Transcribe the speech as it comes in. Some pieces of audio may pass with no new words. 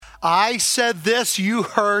I said this, you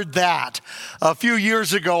heard that. A few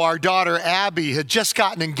years ago, our daughter Abby had just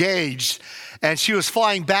gotten engaged, and she was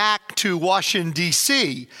flying back to Washington,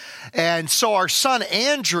 D.C. And so our son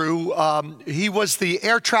Andrew, he was the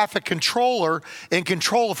air traffic controller in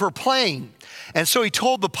control of her plane. And so he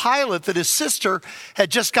told the pilot that his sister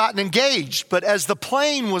had just gotten engaged. But as the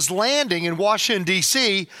plane was landing in Washington,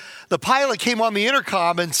 D.C., the pilot came on the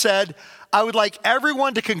intercom and said, "I would like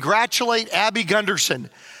everyone to congratulate Abby Gunderson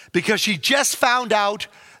because she just found out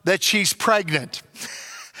that she's pregnant."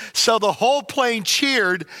 So the whole plane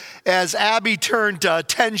cheered as Abby turned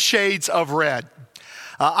 10 shades of red.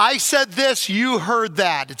 I said this, you heard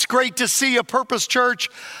that. It's great to see you, Purpose Church.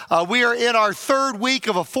 We are in our third week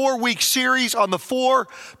of a 4-week series on the 4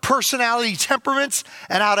 personality temperaments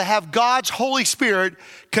and how to have God's Holy Spirit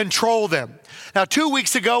control them. Now, 2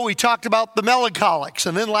 weeks ago, we talked about the melancholics.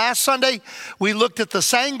 And then last Sunday, we looked at the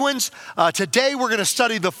sanguines. Today, we're going to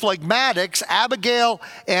study the phlegmatics, Abigail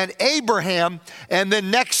and Abraham. And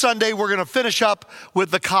then next Sunday, we're going to finish up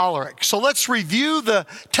with the cholerics. So let's review the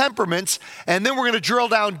temperaments, and then we're going to drill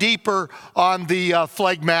down deeper on the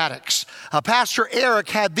phlegmatics. Pastor Eric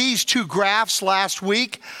had these 2 graphs last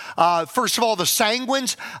week. First of all, the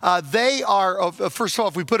sanguines, they are, first of all,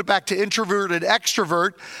 if we put it back to introvert and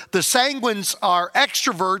extrovert, the sanguines are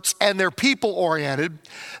extroverts and they're people-oriented.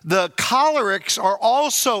 The cholerics are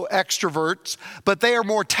also extroverts, but they are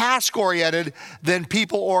more task-oriented than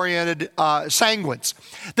people-oriented sanguines.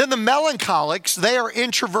 Then the melancholics, they are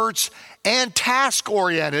introverts and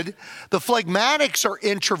task-oriented. The phlegmatics are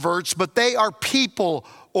introverts, but they are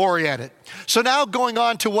people-oriented. So now going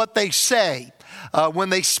on to what they say when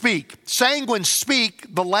they speak. Sanguines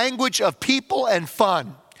speak the language of people and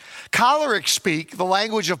fun. Cholerics speak the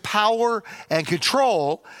language of power and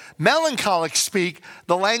control. Melancholics speak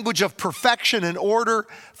the language of perfection and order.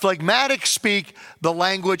 Phlegmatics speak the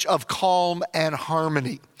language of calm and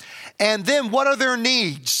harmony. And then what are their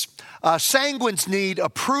needs? Sanguines need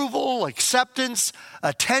approval, acceptance,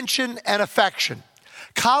 attention, and affection.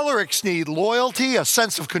 Cholerics need loyalty, a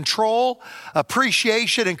sense of control,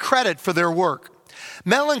 appreciation, and credit for their work.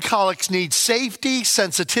 Melancholics need safety,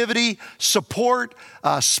 sensitivity, support,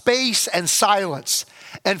 space, and silence.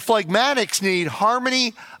 And phlegmatics need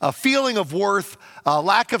harmony, a feeling of worth, a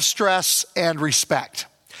lack of stress, and respect.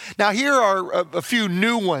 Now, here are a few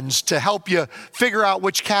new ones to help you figure out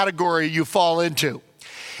which category you fall into.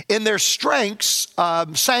 In their strengths,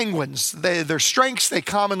 sanguines, their strengths, they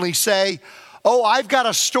commonly say, "Oh, I've got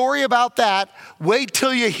a story about that. Wait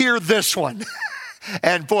till you hear this one."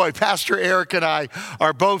 And boy, Pastor Eric and I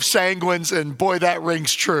are both sanguines, and boy, that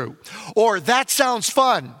rings true. Or, "That sounds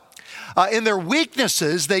fun." In their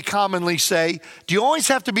weaknesses, they commonly say, "Do you always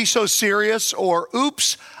have to be so serious?" Or,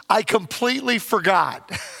 "Oops, I completely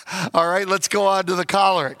forgot." All right, let's go on to the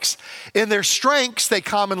cholerics. In their strengths, they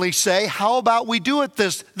commonly say, "How about we do it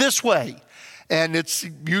this way?" And it's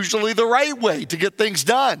usually the right way to get things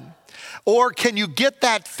done. Or, "Can you get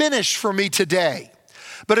that finished for me today?"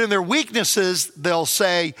 But in their weaknesses, they'll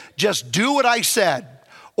say, "Just do what I said,"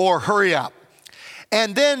 or "Hurry up."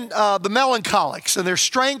 And then the melancholics, in their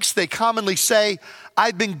strengths, they commonly say,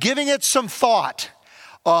 "I've been giving it some thought,"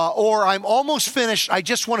 or "I'm almost finished, I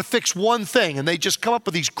just want to fix one thing." And they just come up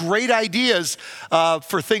with these great ideas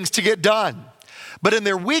for things to get done. But in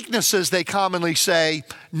their weaknesses, they commonly say,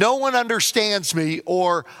 "No one understands me,"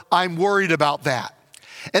 or "I'm worried about that."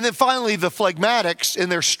 And then finally, the phlegmatics, in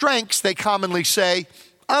their strengths, they commonly say,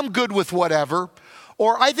 "I'm good with whatever,"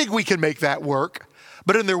 or "I think we can make that work."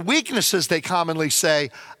 But in their weaknesses, they commonly say,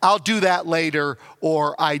 "I'll do that later,"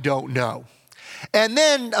 or "I don't know." And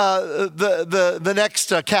then the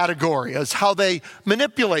next category is how they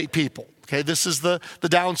manipulate people. Okay, this is the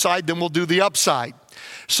downside, then we'll do the upside.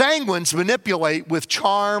 Sanguines manipulate with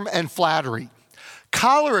charm and flattery.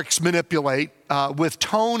 Cholerics manipulate with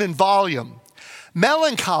tone and volume.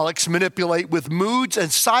 Melancholics manipulate with moods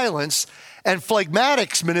and silence, and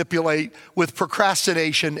phlegmatics manipulate with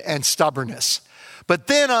procrastination and stubbornness. But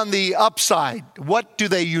then on the upside, what do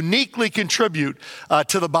they uniquely contribute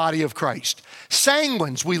to the body of Christ?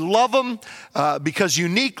 Sanguines, we love them because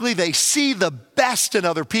uniquely they see the best in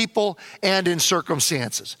other people and in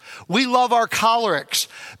circumstances. We love our cholerics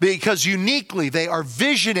because uniquely they are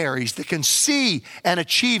visionaries that can see and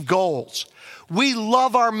achieve goals. We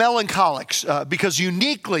love our melancholics because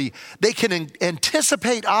uniquely they can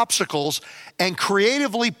anticipate obstacles and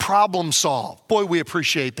creatively problem solve. Boy, we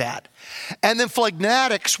appreciate that. And then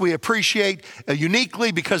phlegmatics we appreciate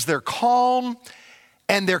uniquely because they're calm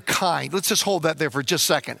and they're kind. Let's just hold that there for just a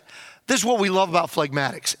second. This is what we love about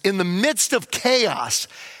phlegmatics. In the midst of chaos,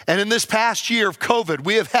 and in this past year of COVID,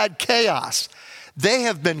 we have had chaos. They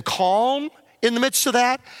have been calm in the midst of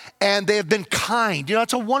that, and they have been kind. You know,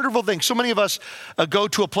 it's a wonderful thing. So many of us go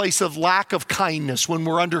to a place of lack of kindness when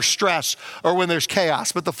we're under stress or when there's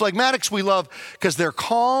chaos. But the phlegmatics we love because they're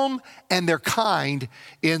calm and they're kind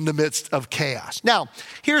in the midst of chaos. Now,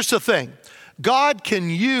 here's the thing. God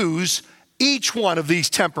can use each one of these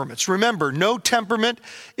temperaments. Remember, no temperament,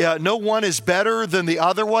 no one is better than the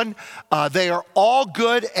other one. They are all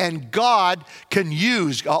good, and God can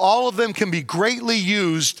use, all of them can be greatly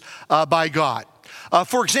used by God.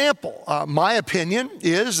 For example, my opinion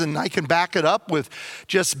is, and I can back it up with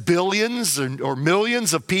just billions or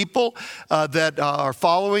millions of people that are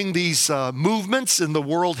following these movements in the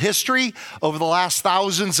world history over the last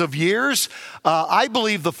thousands of years. I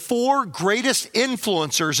believe the four greatest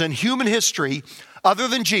influencers in human history, other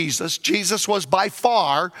than Jesus. Jesus was by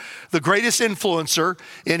far the greatest influencer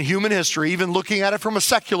in human history, even looking at it from a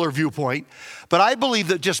secular viewpoint. But I believe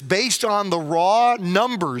that just based on the raw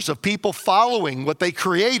numbers of people following what they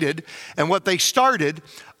created and what they started,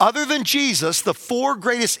 other than Jesus, the four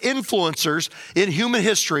greatest influencers in human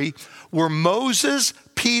history were Moses,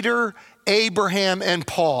 Peter, Abraham, and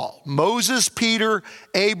Paul. Moses, Peter,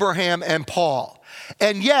 Abraham, and Paul.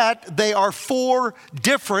 And yet, they are four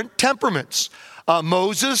different temperaments.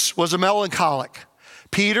 Moses was a melancholic.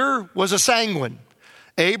 Peter was a sanguine.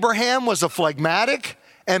 Abraham was a phlegmatic.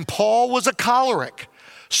 And Paul was a choleric.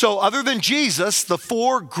 So other than Jesus, the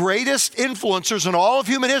four greatest influencers in all of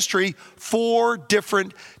human history, four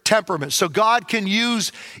different temperaments. So God can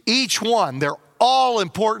use each one. They're all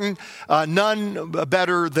important, none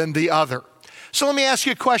better than the other. So let me ask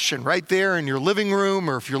you a question right there in your living room,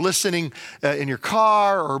 or if you're listening in your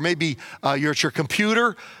car, or maybe you're at your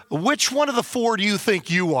computer. Which one of the four do you think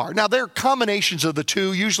you are? Now, there are combinations of the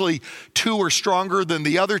two. Usually two are stronger than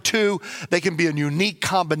the other two. They can be in unique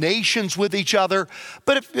combinations with each other.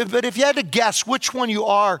 But if you had to guess which one you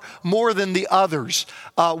are more than the others,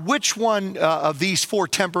 which one of these four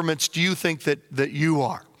temperaments do you think that you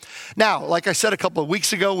are? Now, like I said a couple of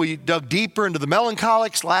weeks ago, we dug deeper into the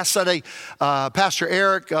melancholics. Last Sunday, Pastor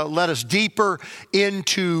Eric led us deeper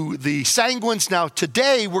into the sanguines. Now,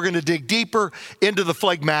 today, we're going to dig deeper into the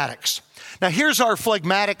phlegmatics. Now, here's our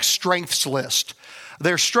phlegmatic strengths list.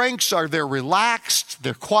 Their strengths are they're relaxed,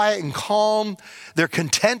 they're quiet and calm, they're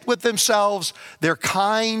content with themselves, they're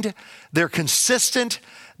kind, they're consistent,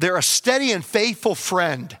 they're a steady and faithful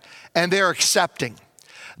friend, and they're accepting.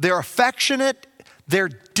 They're affectionate, they're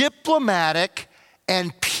diplomatic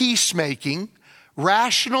and peacemaking,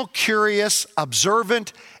 rational, curious,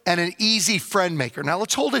 observant, and an easy friend maker. Now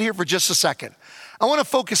let's hold it here for just a second. I want to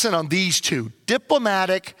focus in on these two,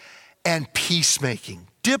 diplomatic and peacemaking.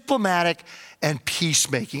 Diplomatic and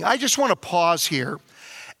peacemaking. I just want to pause here,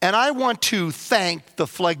 and I want to thank the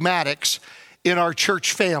phlegmatics in our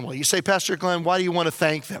church family. You say, Pastor Glenn, why do you want to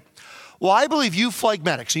thank them? Well, I believe you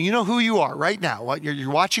phlegmatics, and you know who you are right now.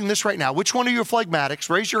 You're watching this right now. Which one of you are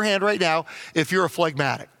phlegmatics? Raise your hand right now if you're a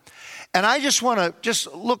phlegmatic. And I just want to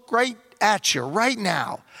just look right at you right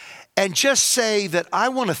now and just say that I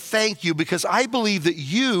want to thank you, because I believe that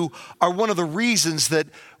you are one of the reasons that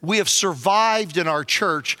we have survived in our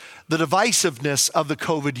church the divisiveness of the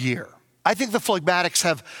COVID year. I think the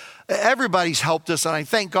phlegmatics everybody's helped us, and I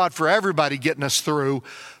thank God for everybody getting us through.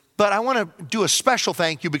 But I want to do a special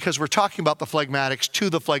thank you, because we're talking about the phlegmatics, to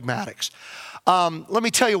the phlegmatics. Let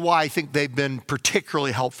me tell you why I think they've been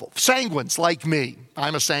particularly helpful. Sanguines like me,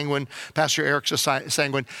 I'm a sanguine, Pastor Eric's a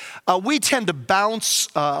sanguine. We tend to bounce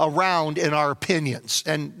around in our opinions,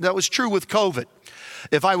 and that was true with COVID.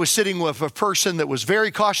 If I was sitting with a person that was very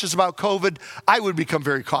cautious about COVID, I would become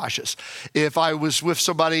very cautious. If I was with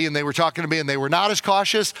somebody and they were talking to me and they were not as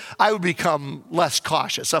cautious, I would become less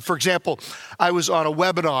cautious. For example, I was on a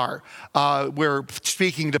webinar where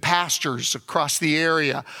speaking to pastors across the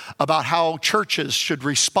area about how churches should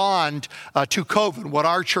respond to COVID, what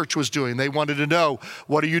our church was doing. They wanted to know,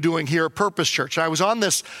 what are you doing here at Purpose Church? And I was on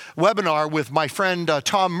this webinar with my friend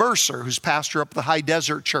Tom Mercer, who's pastor up at the High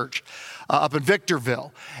Desert Church up in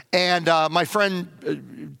Victorville. And my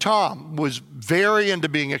friend Tom was very into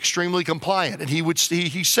being extremely compliant. And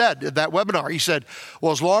he said at that webinar, he said,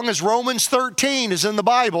 well, as long as Romans 13 is in the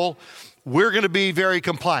Bible, we're going to be very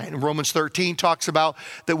compliant. And Romans 13 talks about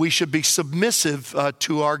that we should be submissive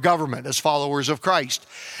to our government as followers of Christ.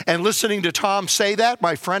 And listening to Tom say that,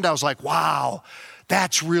 my friend, I was like, wow,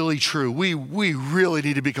 that's really true. We really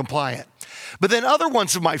need to be compliant. But then other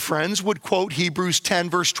ones of my friends would quote Hebrews 10,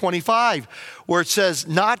 verse 25, where it says,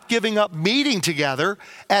 not giving up meeting together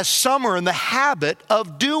as some are in the habit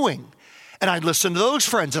of doing. And I'd listen to those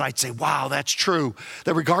friends and I'd say, wow, that's true.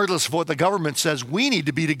 That regardless of what the government says, we need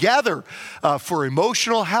to be together for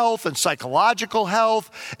emotional health and psychological health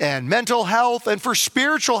and mental health and for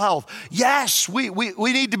spiritual health. Yes, we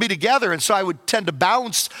need to be together. And so I would tend to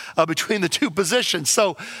bounce between the two positions.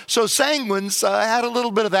 So sanguines had a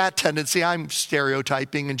little bit of that tendency. I'm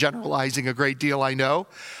stereotyping and generalizing a great deal, I know.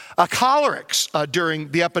 Cholerics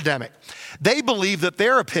during the epidemic. They believe that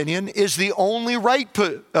their opinion is the only right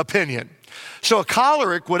opinion. So a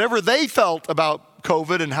choleric, whatever they felt about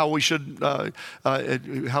COVID and how we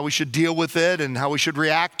should deal with it and how we should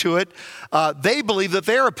react to it, they believe that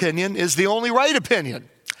their opinion is the only right opinion.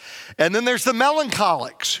 And then there's the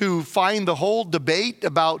melancholics who find the whole debate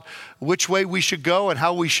about which way we should go and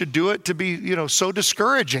how we should do it to be, so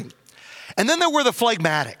discouraging. And then there were the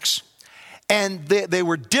phlegmatics. And they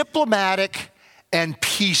were diplomatic and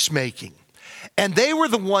peacemaking. And they were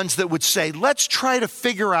the ones that would say, let's try to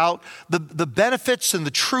figure out the benefits and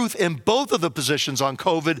the truth in both of the positions on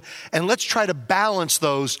COVID, and let's try to balance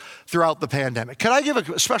those throughout the pandemic. Can I give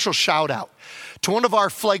a special shout out to one of our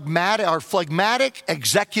phlegmatic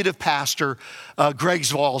executive pastor, Greg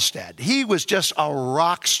Zvolstad. He was just a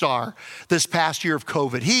rock star this past year of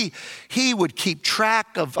COVID. He would keep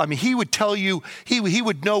track of, he would tell you, he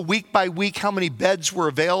would know week by week how many beds were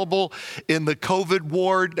available in the COVID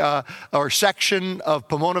ward or section of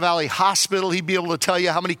Pomona Valley Hospital. He'd be able to tell you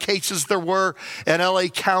how many cases there were in LA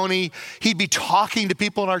County. He'd be talking to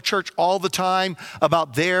people in our church all the time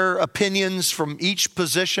about their opinions from each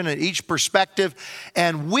position and each perspective.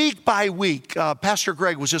 And week by week, Pastor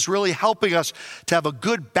Greg was just really helping us to have a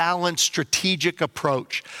good, balanced, strategic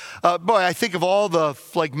approach. I think of all the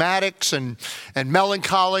phlegmatics and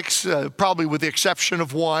melancholics, probably with the exception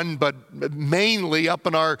of one, but mainly up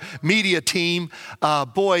in our media team.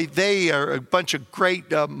 They are a bunch of great,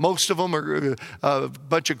 most of them are a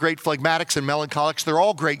bunch of great phlegmatics and melancholics. They're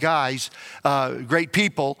all great guys, great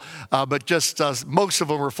people, but just most of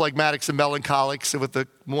them are phlegmatics and melancholics with the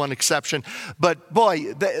one exception. But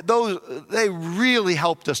boy, they really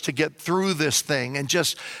helped us to get through this thing and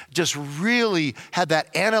just really had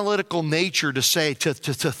that analytical nature to say, to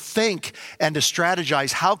think and to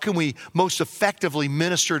strategize, how can we most effectively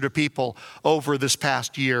minister to people over this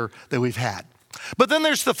past year that we've had. But then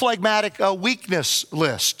there's the phlegmatic weakness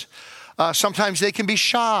list. Sometimes they can be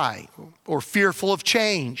shy or fearful of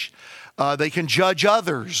change. They can judge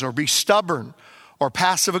others or be stubborn or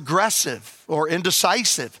passive aggressive or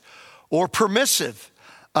indecisive or permissive.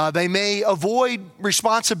 They may avoid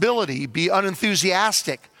responsibility, be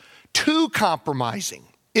unenthusiastic, too compromising,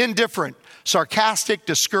 indifferent, sarcastic,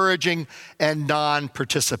 discouraging, and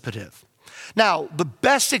non-participative. Now, the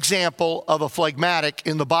best example of a phlegmatic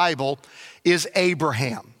in the Bible is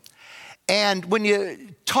Abraham. And when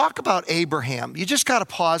you talk about Abraham, you just got to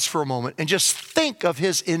pause for a moment and just think of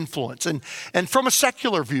his influence. And from a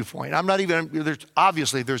secular viewpoint,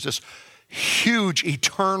 there's this huge,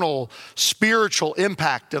 eternal, spiritual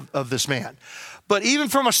impact of this man. But even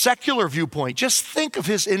from a secular viewpoint, just think of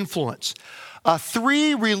his influence.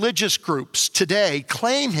 3 religious groups today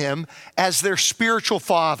claim him as their spiritual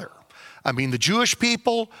father. The Jewish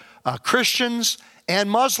people, Christians, and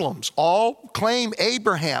Muslims all claim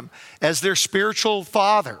Abraham as their spiritual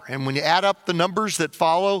father. And when you add up the numbers that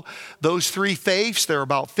follow those 3 faiths, there are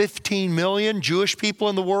about 15 million Jewish people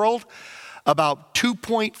in the world, about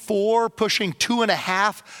 2.4, pushing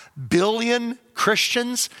 2.5 billion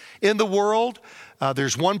Christians in the world.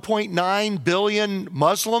 There's 1.9 billion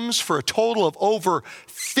Muslims for a total of over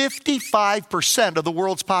 55% of the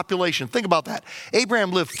world's population. Think about that.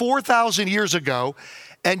 Abraham lived 4,000 years ago,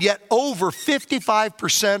 and yet over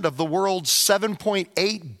 55% of the world's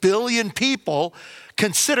 7.8 billion people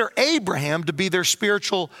consider Abraham to be their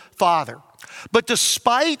spiritual father. But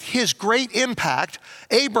despite his great impact,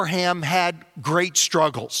 Abraham had great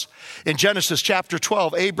struggles. In Genesis chapter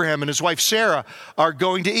 12, Abraham and his wife Sarah are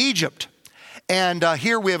going to Egypt. And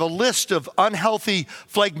here we have a list of unhealthy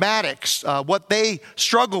phlegmatics, what they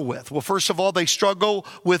struggle with. Well, first of all, they struggle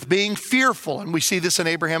with being fearful. And we see this in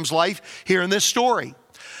Abraham's life here in this story.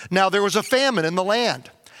 Now, there was a famine in the land.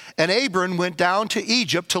 And Abram went down to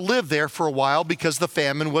Egypt to live there for a while because the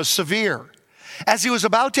famine was severe. As he was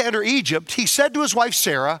about to enter Egypt, he said to his wife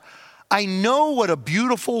Sarah, "I know what a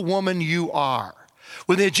beautiful woman you are.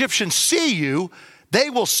 When the Egyptians see you, they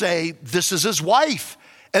will say, 'This is his wife,'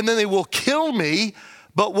 and then they will kill me,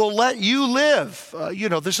 but will let you live."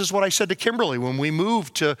 This is what I said to Kimberly when we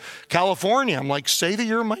moved to California. I'm like, say that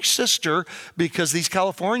you're my sister because these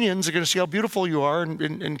Californians are going to see how beautiful you are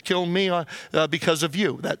and kill me because of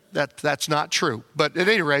you. That's not true. But at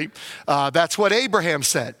any rate, that's what Abraham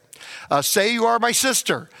said. Say you are my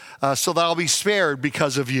sister, so that I'll be spared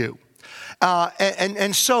because of you.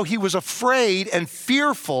 And so he was afraid and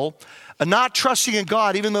fearful, not trusting in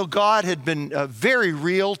God, even though God had been very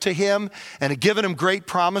real to him and had given him great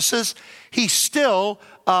promises. He still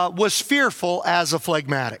was fearful as a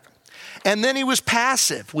phlegmatic. And then he was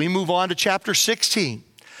passive. We move on to chapter 16.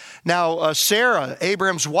 Now, Sarah,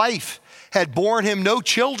 Abraham's wife, had borne him no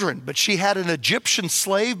children, but she had an Egyptian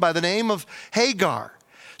slave by the name of Hagar.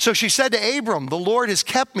 So she said to Abram, "The Lord has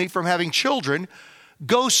kept me from having children.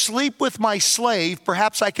 Go sleep with my slave.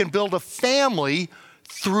 Perhaps I can build a family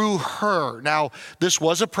through her." Now, this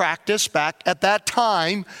was a practice back at that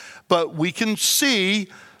time, but we can see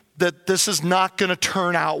that this is not going to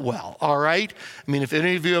turn out well, all right? I mean, if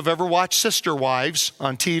any of you have ever watched Sister Wives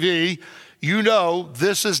on TV, you know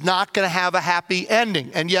this is not going to have a happy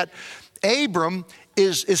ending. And yet, Abram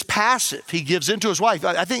is passive. He gives in to his wife.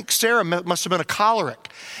 I think Sarah must have been a choleric.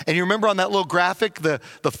 And you remember on that little graphic, the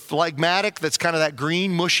phlegmatic, that's kind of that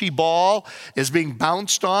green mushy ball, is being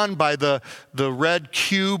bounced on by the red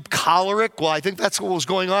cube choleric. Well, I think that's what was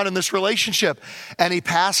going on in this relationship. And he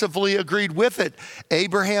passively agreed with it.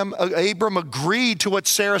 Abram agreed to what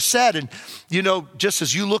Sarah said. And, you know, just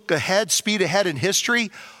as you look ahead, speed ahead in history,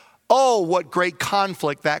 oh, what great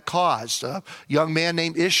conflict that caused. A young man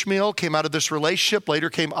named Ishmael came out of this relationship. Later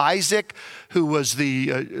came Isaac, who was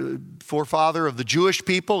the forefather of the Jewish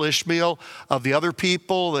people, Ishmael of the other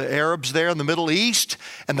people, the Arabs there in the Middle East.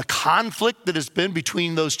 And the conflict that has been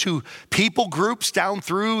between those two people groups down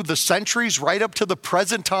through the centuries, right up to the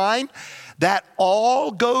present time, that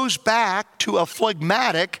all goes back to a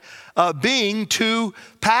phlegmatic being too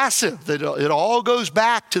passive. That it all goes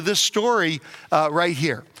back to this story right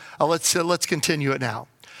here. Let's continue it now.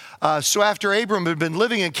 So after Abram had been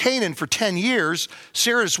living in Canaan for 10 years,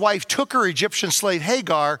 Sarah's wife took her Egyptian slave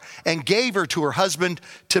Hagar and gave her to her husband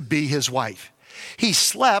to be his wife. He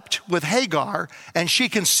slept with Hagar and she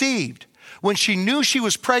conceived. When she knew she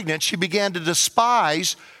was pregnant, she began to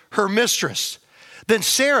despise her mistress. Then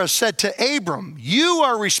Sarah said to Abram, "You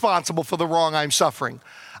are responsible for the wrong I'm suffering.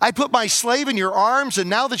 I put my slave in your arms, and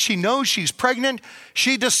now that she knows she's pregnant,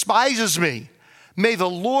 she despises me. May the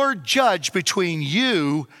Lord judge between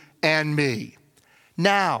you and me."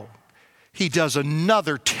 Now, he does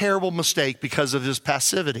another terrible mistake because of his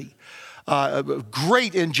passivity.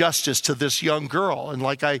 Great injustice to this young girl. And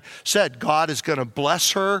like I said, God is going to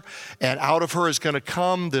bless her, and out of her is going to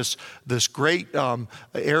come this great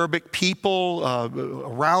Arabic people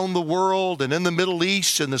around the world and in the Middle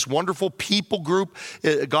East, and this wonderful people group.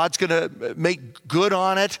 God's going to make good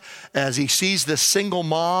on it as he sees this single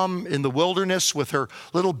mom in the wilderness with her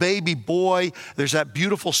little baby boy. There's that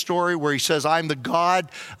beautiful story where he says, "I'm the God,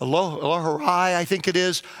 Elohai, I think it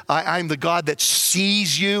is. I'm the God that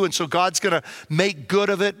sees you." And so God's going to make good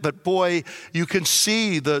of it. But boy, you can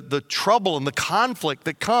see the trouble and the conflict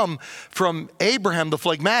that come from Abraham, the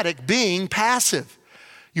phlegmatic, being passive.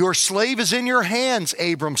 "Your slave is in your hands,"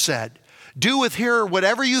 Abram said. "Do with her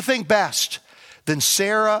whatever you think best." Then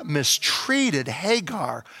Sarah mistreated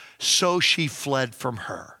Hagar, so she fled from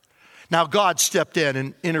her. Now God stepped in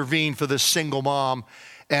and intervened for this single mom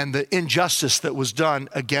and the injustice that was done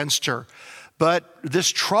against her. But this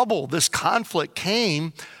trouble, this conflict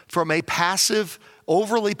came from a passive,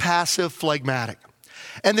 overly passive phlegmatic.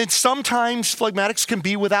 And then sometimes phlegmatics can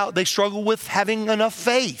be they struggle with having enough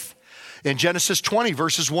faith. In Genesis 20,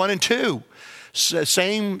 verses 1 and 2,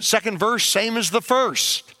 second verse, same as the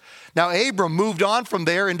first. Now Abram moved on from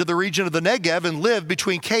there into the region of the Negev and lived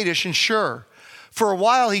between Kadesh and Shur. For a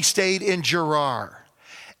while he stayed in Gerar.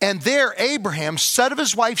 And there Abraham said of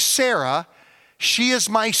his wife Sarah, "She is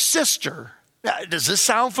my sister." Does this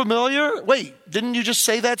sound familiar? Wait, didn't you just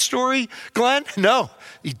say that story, Glenn? No,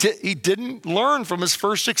 he didn't learn from his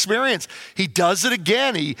first experience. He does it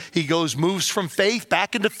again. He moves from faith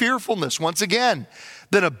back into fearfulness once again.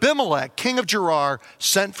 Then Abimelech, king of Gerar,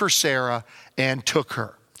 sent for Sarah and took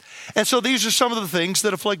her. And so these are some of the things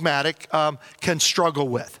that a phlegmatic can struggle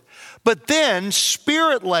with. But then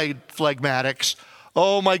spirit-led phlegmatics,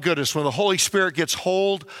 oh my goodness, when the Holy Spirit gets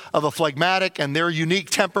hold of a phlegmatic and their unique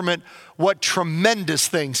temperament, what tremendous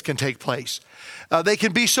things can take place. They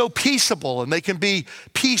can be so peaceable and they can be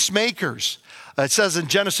peacemakers. It says in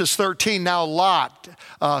Genesis 13, now Lot,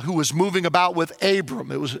 who was moving about with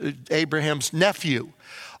Abram, it was Abraham's nephew,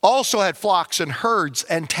 also had flocks and herds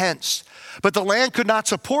and tents. But the land could not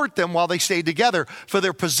support them while they stayed together, for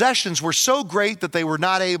their possessions were so great that they were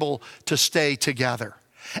not able to stay together.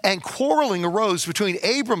 And quarreling arose between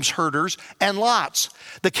Abram's herders and Lot's.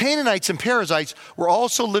 The Canaanites and Perizzites were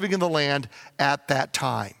also living in the land at that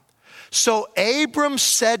time. So Abram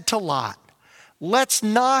said to Lot, let's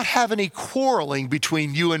not have any quarreling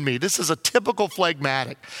between you and me. This is a typical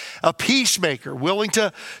phlegmatic, a peacemaker, willing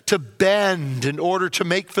to bend in order to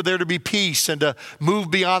make for there to be peace and to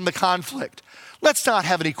move beyond the conflict. Let's not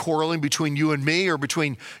have any quarreling between you and me or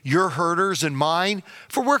between your herders and mine,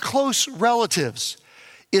 for we're close relatives.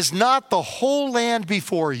 Is not the whole land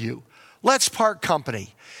before you? Let's part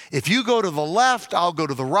company. If you go to the left, I'll go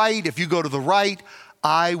to the right. If you go to the right,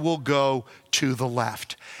 I will go to the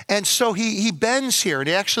left. And so he bends here, and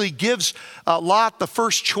he actually gives Lot the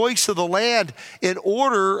first choice of the land in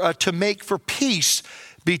order to make for peace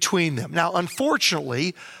between them. Now,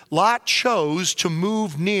 unfortunately, Lot chose to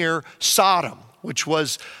move near Sodom, which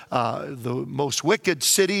was the most wicked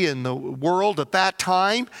city in the world at that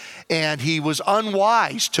time. And he was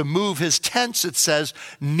unwise to move his tents, it says,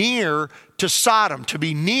 near to Sodom, to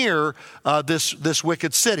be near this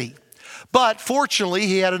wicked city. But fortunately,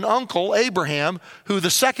 he had an uncle, Abraham, who the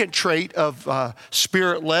second trait of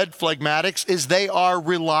spirit-led phlegmatics is they are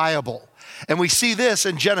reliable. And we see this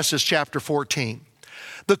in Genesis chapter 14.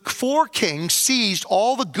 The 4 kings seized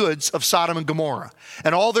all the goods of Sodom and Gomorrah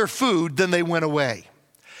and all their food, then they went away.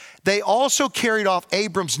 They also carried off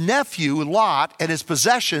Abram's nephew, Lot, and his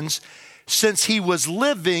possessions since he was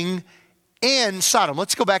living in Sodom.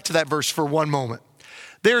 Let's go back to that verse for one moment.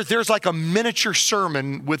 There's like a miniature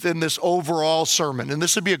sermon within this overall sermon. And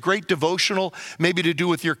this would be a great devotional, maybe to do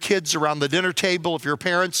with your kids around the dinner table, if you're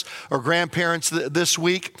parents or grandparents this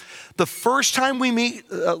week. The first time we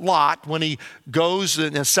meet Lot, when he goes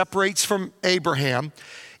and separates from Abraham,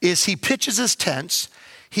 is he pitches his tents.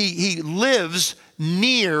 He lives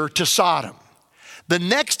near to Sodom. The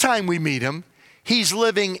next time we meet him, he's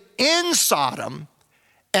living in Sodom.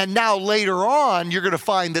 And now later on, you're going to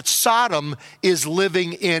find that Sodom is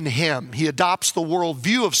living in him. He adopts the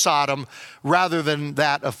worldview of Sodom rather than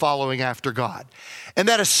that of following after God. And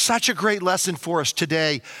that is such a great lesson for us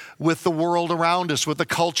today with the world around us, with the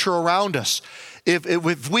culture around us.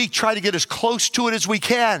 If we try to get as close to it as we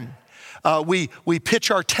can, we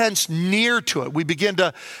pitch our tents near to it. We begin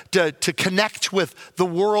to connect with the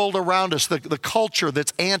world around us, the culture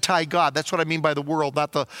that's anti-God. That's what I mean by the world,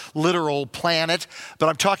 not the literal planet, but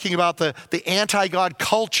I'm talking about the anti-God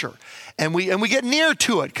culture. And we get near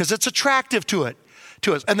to it because it's attractive to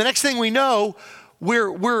us. And the next thing we know,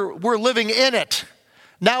 we're living in it.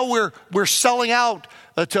 Now we're selling out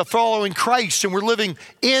to following Christ, and we're living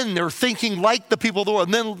in or thinking like the people of the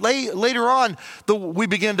world. And then later on,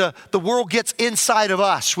 the world gets inside of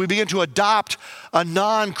us. We begin to adopt a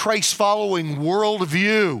non-Christ following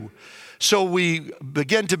worldview. So we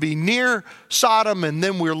begin to be near Sodom, and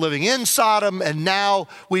then we're living in Sodom, and now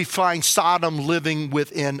we find Sodom living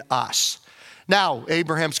within us. Now,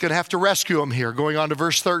 Abraham's going to have to rescue him here, going on to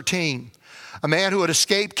verse 13. A man who had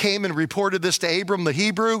escaped came and reported this to Abram the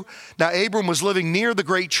Hebrew. Now Abram was living near the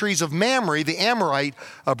great trees of Mamre, the Amorite,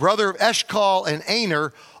 a brother of Eshcol and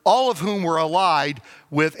Aner, all of whom were allied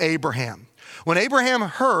with Abraham. When Abraham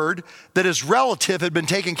heard that his relative had been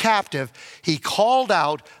taken captive, he called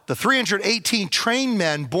out the 318 trained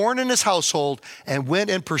men born in his household and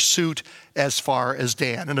went in pursuit as far as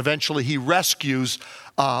Dan. And eventually he rescues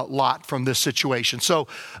Lot from this situation. So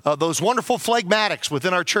those wonderful phlegmatics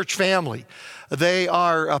within our church family, they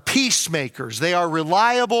are peacemakers. They are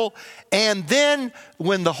reliable. And then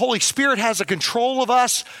when the Holy Spirit has a control of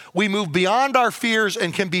us, we move beyond our fears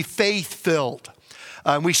and can be faith-filled.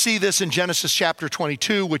 We see this in Genesis chapter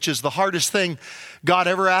 22, which is the hardest thing God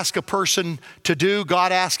ever asked a person to do.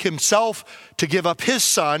 God asked himself to give up his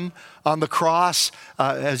son on the cross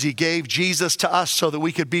as he gave Jesus to us so that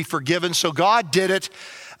we could be forgiven. So God did it,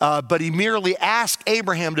 but he merely asked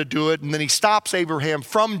Abraham to do it, and then he stops Abraham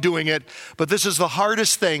from doing it. But this is the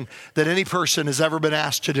hardest thing that any person has ever been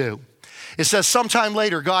asked to do. It says, sometime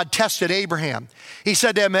later, God tested Abraham. He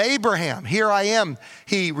said to him, Abraham, here I am,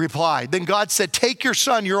 he replied. Then God said, take your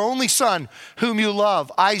son, your only son, whom you love,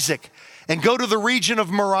 Isaac, and go to the region of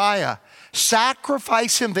Moriah.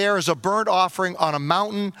 Sacrifice him there as a burnt offering on a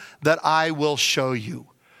mountain that I will show you.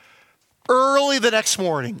 Early the next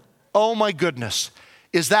morning, oh my goodness,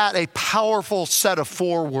 is that a powerful set of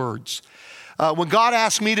 4 words. When God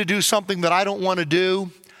asks me to do something that I don't want to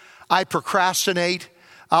do, I procrastinate.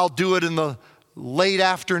 I'll do it in the late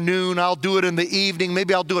afternoon. I'll do it in the evening.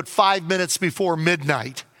 Maybe I'll do it 5 minutes before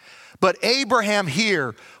midnight. But Abraham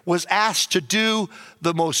here was asked to do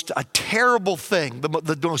the most terrible thing,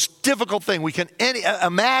 the most difficult thing we can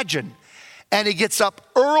imagine. And he gets up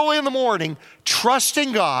early in the morning,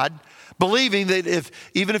 trusting God, believing that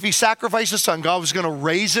even if he sacrificed his son, God was going to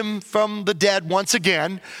raise him from the dead once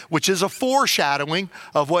again, which is a foreshadowing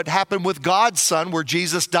of what happened with God's son, where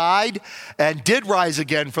Jesus died and did rise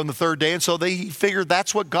again from the third day. And so they figured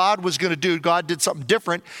that's what God was going to do. God did something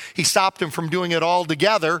different. He stopped him from doing it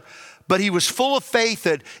altogether. But he was full of faith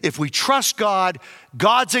that if we trust God,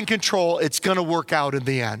 God's in control, it's going to work out in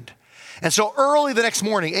the end. And so early the next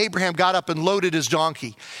morning, Abraham got up and loaded his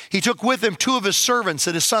donkey. He took with him 2 of his servants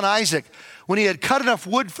and his son Isaac. When he had cut enough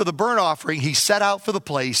wood for the burnt offering, he set out for the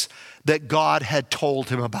place that God had told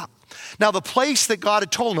him about. Now, the place that God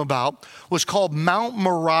had told him about was called Mount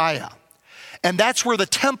Moriah. And that's where the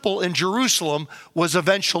temple in Jerusalem was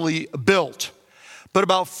eventually built. But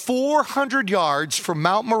about 400 yards from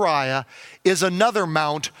Mount Moriah is another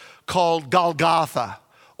mount called Golgotha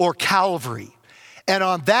or Calvary. And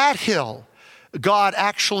on that hill, God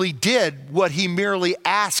actually did what he merely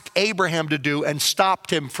asked Abraham to do and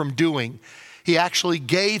stopped him from doing. He actually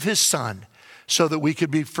gave his son so that we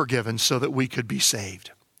could be forgiven, so that we could be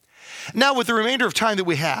saved. Now, with the remainder of time that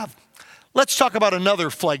we have, let's talk about another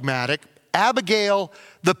phlegmatic, Abigail,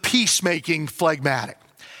 the peacemaking phlegmatic.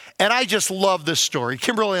 And I just love this story.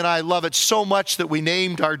 Kimberly and I love it so much that we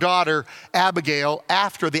named our daughter Abigail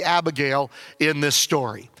after the Abigail in this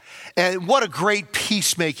story. And what a great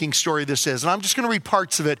peacemaking story this is. And I'm just going to read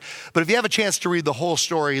parts of it, but if you have a chance to read the whole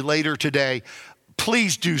story later today,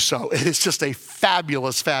 please do so. It is just a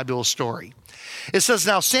fabulous, fabulous story. It says,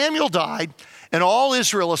 now Samuel died, and all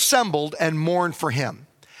Israel assembled and mourned for him.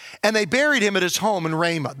 And they buried him at his home in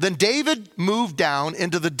Ramah. Then David moved down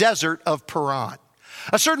into the desert of Paran.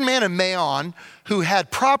 A certain man in Maon who had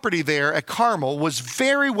property there at Carmel was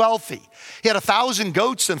very wealthy. He had 1,000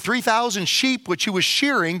 goats and 3,000 sheep, which he was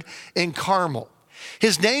shearing in Carmel.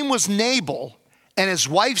 His name was Nabal, and his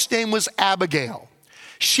wife's name was Abigail.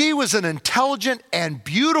 She was an intelligent and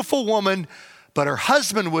beautiful woman, but her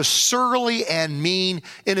husband was surly and mean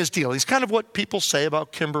in his dealings. Kind of what people say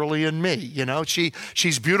about Kimberly and me. You know,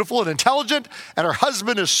 she's beautiful and intelligent, and her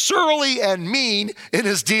husband is surly and mean in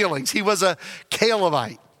his dealings. He was a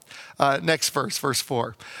Calebite. Next verse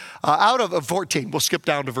 4. Out of 14, we'll skip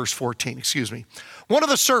down to verse 14, excuse me. One of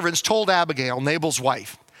the servants told Abigail, Nabal's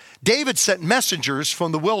wife, David sent messengers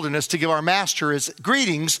from the wilderness to give our master his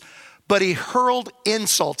greetings, but he hurled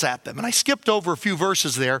insults at them. And I skipped over a few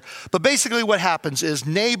verses there, but basically what happens is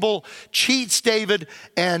Nabal cheats David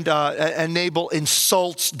and Nabal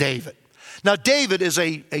insults David. Now, David is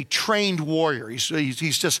a trained warrior.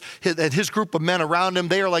 He's just, and his group of men around him,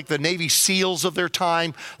 they are like the Navy SEALs of their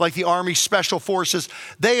time, like the Army Special Forces.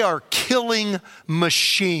 They are killing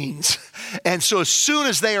machines. And so as soon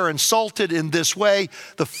as they are insulted in this way,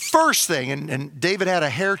 the first thing, and David had a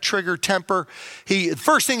hair trigger temper, the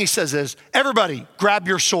first thing he says is, everybody grab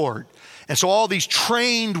your sword. And so all these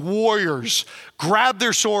trained warriors grab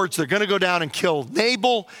their swords. They're going to go down and kill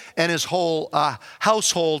Nabal and his whole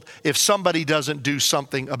household if somebody doesn't do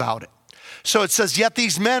something about it. So it says, yet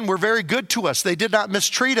these men were very good to us. They did not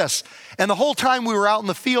mistreat us. And the whole time we were out in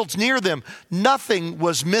the fields near them, nothing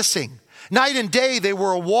was missing. Night and day, they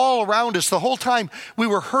were a wall around us. The whole time we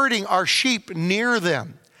were herding our sheep near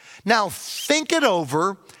them. Now think it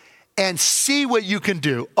over and see what you can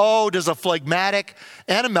do. Oh, does a phlegmatic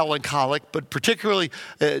and a melancholic, but particularly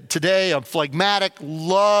today, a phlegmatic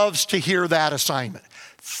loves to hear that assignment.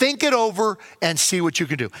 Think it over and see what you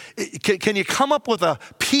can do. Can you come up with a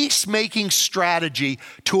peacemaking strategy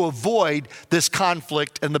to avoid this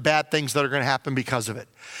conflict and the bad things that are going to happen because of it?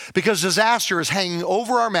 Because disaster is hanging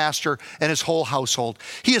over our master and his whole household.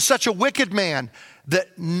 He is such a wicked man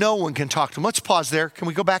that no one can talk to him. Let's pause there. Can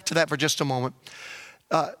we go back to that for just a moment?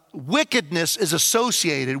 Wickedness is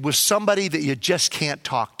associated with somebody that you just can't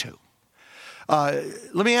talk to.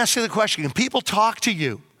 Let me ask you the question. Can people talk to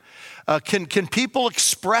you? Can people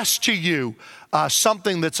express to you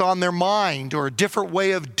something that's on their mind or a different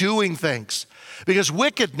way of doing things? Because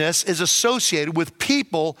wickedness is associated with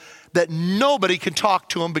people that nobody can talk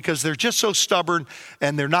to them because they're just so stubborn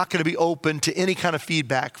and they're not going to be open to any kind of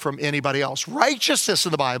feedback from anybody else. Righteousness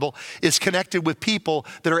in the Bible is connected with people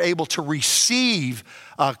that are able to receive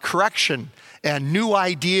correction and new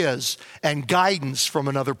ideas and guidance from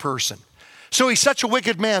another person. So he's such a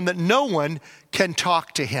wicked man that no one can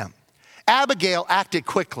talk to him. Abigail acted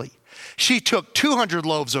quickly. She took 200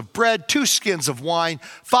 loaves of bread, 2 skins of wine,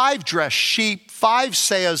 5 dressed sheep, 5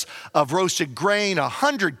 seahs of roasted grain,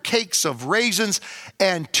 100 cakes of raisins,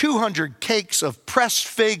 and 200 cakes of pressed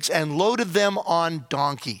figs, and loaded them on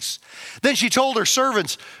donkeys. Then she told her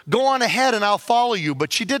servants, go on ahead and I'll follow you.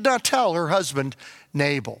 But she did not tell her husband,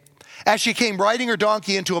 Nabal. As she came riding her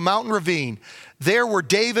donkey into a mountain ravine, there were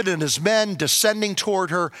David and his men descending toward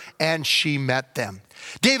her, and she met them.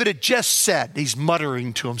 David had just said, he's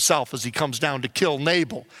muttering to himself as he comes down to kill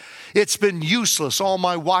Nabal, "It's been useless, all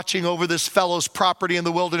my watching over this fellow's property in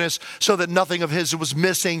the wilderness so that nothing of his was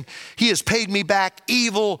missing. He has paid me back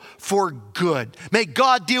evil for good. May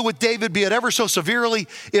God deal with David, be it ever so severely,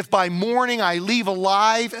 if by morning I leave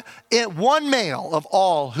alive one male of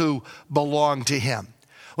all who belong to him."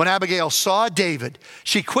 When Abigail saw David,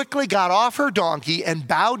 she quickly got off her donkey and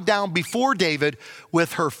bowed down before David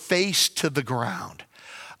with her face to the ground.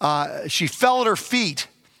 She fell at her feet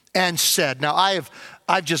and said, now I've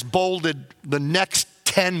just bolded the next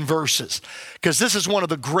 10 verses because this is one of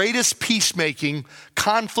the greatest peacemaking,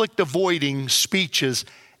 conflict-avoiding speeches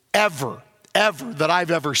ever that I've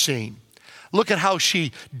ever seen. Look at how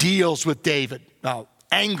she deals with David. Now,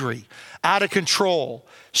 angry, out of control,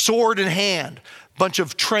 sword in hand, bunch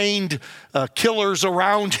of trained killers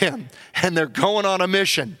around him, and they're going on a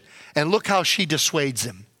mission. And look how she dissuades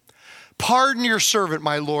him. "Pardon your servant,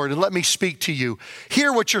 my Lord, and let me speak to you.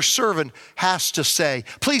 Hear what your servant has to say.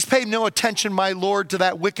 Please pay no attention, my Lord, to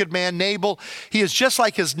that wicked man Nabal. He is just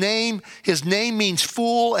like his name. His name means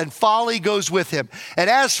fool, and folly goes with him.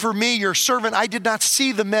 And as for me, your servant, I did not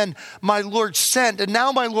see the men my Lord sent. And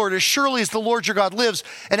now, my Lord, as surely as the Lord your God lives,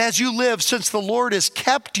 and as you live, since the Lord has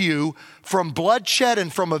kept you from bloodshed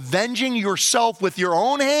and from avenging yourself with your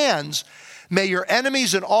own hands, may your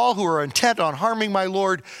enemies and all who are intent on harming my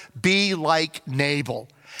Lord be like Nabal.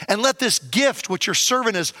 And let this gift which your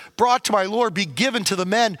servant has brought to my Lord be given to the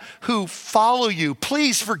men who follow you.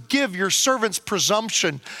 Please forgive your servant's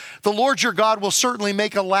presumption. The Lord your God will certainly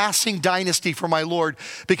make a lasting dynasty for my Lord,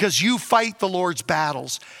 because you fight the Lord's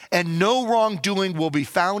battles, and no wrongdoing will be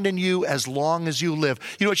found in you as long as you live."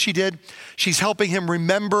 You know what she did? She's helping him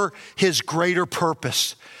remember his greater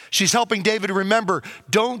purpose. She's helping David remember,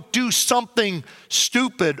 don't do something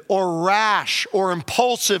stupid or rash or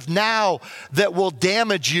impulsive now that will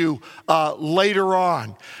damage you later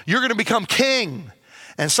on. You're going to become king,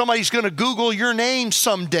 and somebody's going to Google your name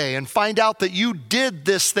someday and find out that you did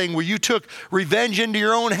this thing where you took revenge into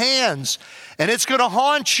your own hands, and it's going to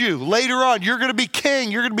haunt you later on. You're going to be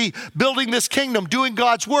king. You're going to be building this kingdom, doing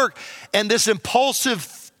God's work, and this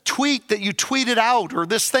impulsive tweet that you tweeted out, or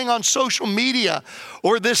this thing on social media,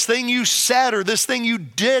 or this thing you said, or this thing you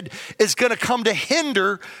did is going to come to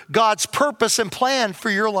hinder God's purpose and plan for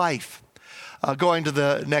your life. Going to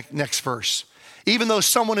the next verse. "Even though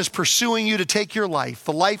someone is pursuing you to take your life,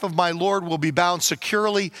 the life of my Lord will be bound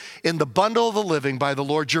securely in the bundle of the living by the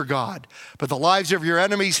Lord your God. But the lives of your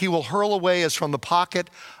enemies he will hurl away as from the pocket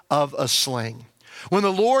of a sling. When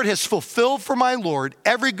the Lord has fulfilled for my Lord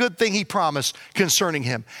every good thing he promised concerning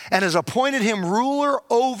him, and has appointed him ruler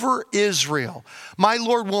over Israel, my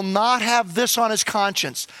Lord will not have this on his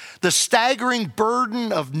conscience, the staggering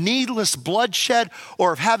burden of needless bloodshed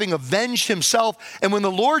or of having avenged himself. And when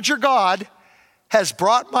the Lord your God has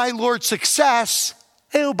brought my Lord success,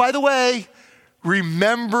 oh, by the way,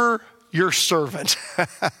 remember your servant."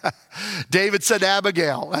 David said to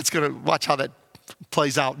Abigail, watch how that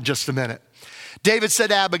plays out in just a minute. David said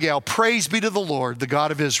to Abigail, "Praise be to the Lord, the God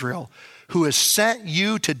of Israel, who has sent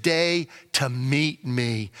you today to meet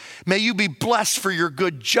me. May you be blessed for your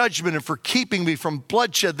good judgment and for keeping me from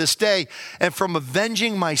bloodshed this day and from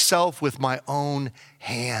avenging myself with my own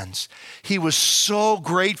hands." He was so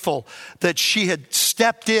grateful that she had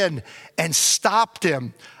stepped in and stopped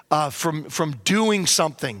him from doing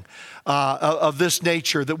something of this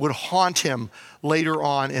nature that would haunt him later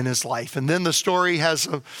on in his life. And then the story has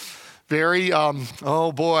a very, a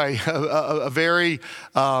very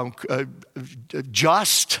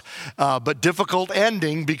just but difficult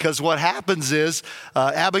ending, because what happens is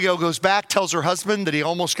Abigail goes back, tells her husband that he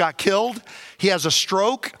almost got killed. He has a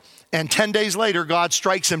stroke, and 10 days later, God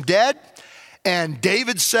strikes him dead. And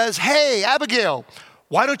David says, "Hey, Abigail,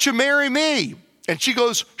 why don't you marry me?" And she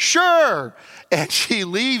goes, "Sure." And she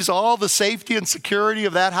leaves all the safety and security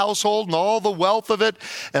of that household and all the wealth of it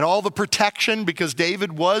and all the protection, because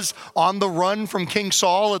David was on the run from King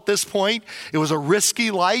Saul at this point. It was a risky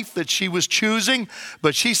life that she was choosing,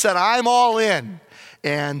 but she said, "I'm all in."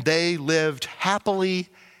 And they lived happily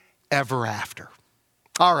ever after.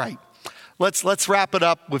 All right. Let's wrap it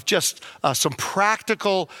up with just some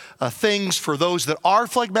practical things for those that are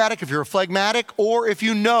phlegmatic, if you're a phlegmatic, or if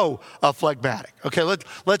you know a phlegmatic. Okay,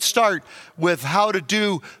 let's start with how to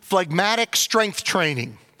do phlegmatic strength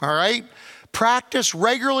training, all right? Practice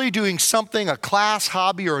regularly doing something, a class,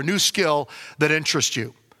 hobby, or a new skill that interests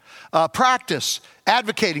you. Practice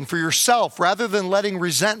advocating for yourself rather than letting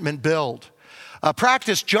resentment build.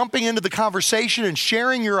 Practice jumping into the conversation and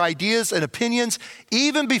sharing your ideas and opinions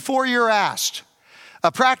even before you're asked.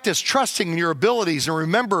 Practice trusting in your abilities and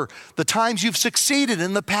remember the times you've succeeded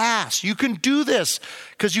in the past. You can do this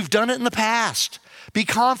because you've done it in the past. Be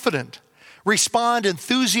confident. Respond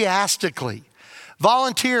enthusiastically.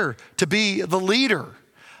 Volunteer to be the leader,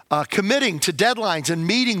 committing to deadlines and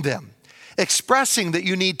meeting them. Expressing that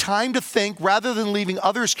you need time to think rather than leaving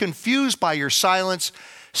others confused by your silence.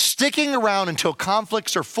 Sticking around until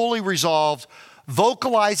conflicts are fully resolved.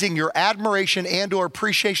 Vocalizing your admiration and or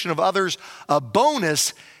appreciation of others, a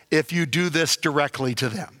bonus if you do this directly to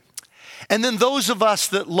them. And then those of us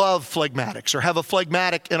that love phlegmatics or have a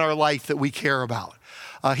phlegmatic in our life that we care about.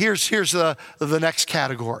 Here's the next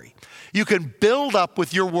category. You can build up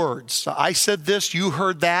with your words. I said this, you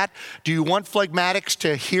heard that. Do you want phlegmatics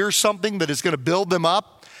to hear something that is going to build them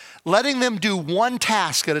up? Letting them do one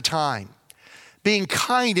task at a time. Being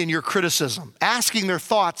kind in your criticism, asking their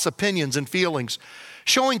thoughts, opinions, and feelings,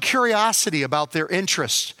 showing curiosity about their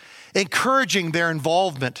interests, encouraging their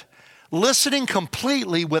involvement, listening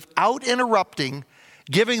completely without interrupting,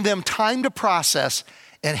 giving them time to process,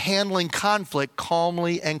 and handling conflict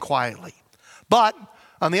calmly and quietly. But,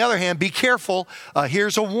 on the other hand, be careful.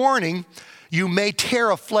 Here's a warning. You may tear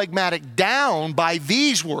a phlegmatic down by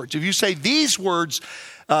these words. If you say these words,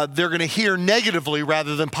 they're going to hear negatively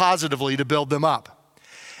rather than positively to build them up.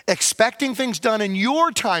 Expecting things done in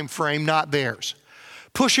your time frame, not theirs.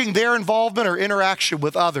 Pushing their involvement or interaction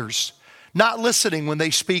with others. Not listening when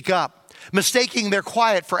they speak up. Mistaking their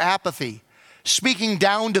quiet for apathy. Speaking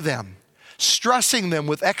down to them. Stressing them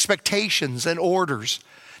with expectations and orders.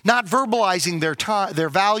 Not verbalizing their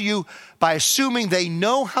value by assuming they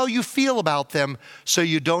know how you feel about them so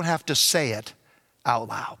you don't have to say it out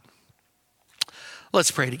loud. Let's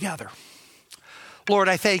pray together. Lord,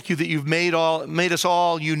 I thank you that you've made us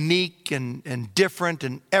all unique and different,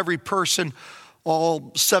 and every person, all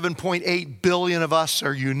 7.8 billion of us,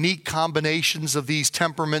 are unique combinations of these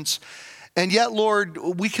temperaments. And yet, Lord,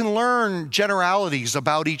 we can learn generalities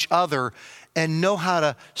about each other and know how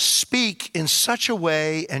to speak in such a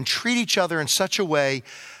way and treat each other in such a way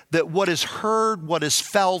that what is heard, what is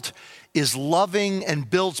felt, is loving and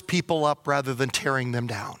builds people up rather than tearing them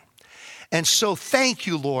down. And so thank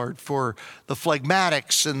you, Lord, for the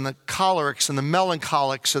phlegmatics and the cholerics and the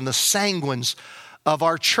melancholics and the sanguines of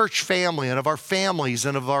our church family and of our families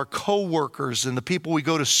and of our co-workers and the people we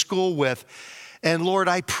go to school with. And Lord,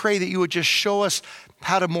 I pray that you would just show us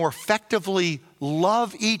how to more effectively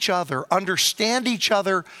love each other, understand each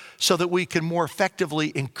other, so that we can more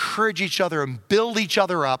effectively encourage each other and build each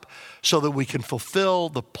other up so that we can fulfill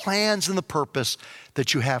the plans and the purpose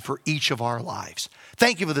that you have for each of our lives.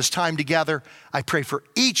 Thank you for this time together. I pray for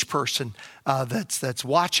each person that's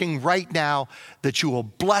watching right now that you will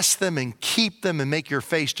bless them and keep them and make your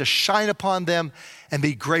face to shine upon them and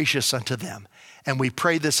be gracious unto them. And we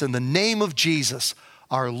pray this in the name of Jesus,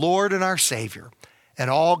 our Lord and our Savior. And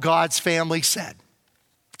all God's family said,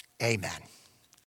 amen.